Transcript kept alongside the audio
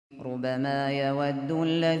ربما يود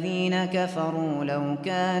الذين كفروا لو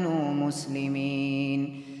كانوا مسلمين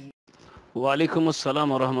ওয়ালাইকুম আসসালাম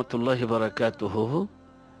রহমতুল্লাহি বারাকাতুহু।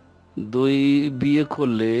 দুই বিয়ে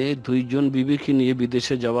করলে দুইজন বিবিকে নিয়ে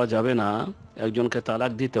বিদেশে যাওয়া যাবে না, একজনকে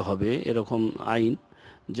তালাক দিতে হবে, এরকম আইন।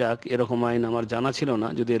 যাক, এরকম আইন আমার জানা ছিল না,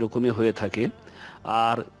 যদি এরকমই হয়ে থাকে।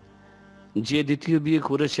 আর যে দ্বিতীয় বিয়ে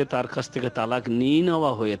করেছে তার কাছ থেকে তালাক নিয়ে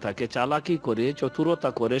নেওয়া হয়ে থাকে, চালাকি করে, চতুরতা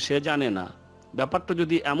করে, সে জানে না। ব্যাপারটা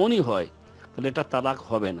যদি এমনই হয় তাহলে এটা তালাক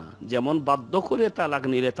হবে না। যেমন বাধ্য করে তালাক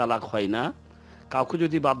নিলে তালাক হয় না, কাউকে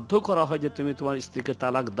যদি বাধ্য করা হয় যে তুমি তোমার স্ত্রীকে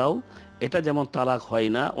তালাক দাও, এটা যেমন তালাক হয়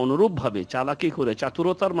না, অনুরূপভাবে চালাকি করে,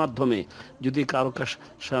 চাতুরতার মাধ্যমে যদি কারো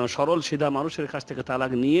সরল সিধা মানুষের কাছ থেকে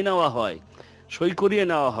তালাক নিয়ে নেওয়া হয়, সই করিয়ে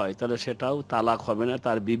নেওয়া হয়, তাহলে সেটাও তালাক হবে না,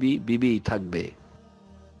 তার বিবিই থাকবে।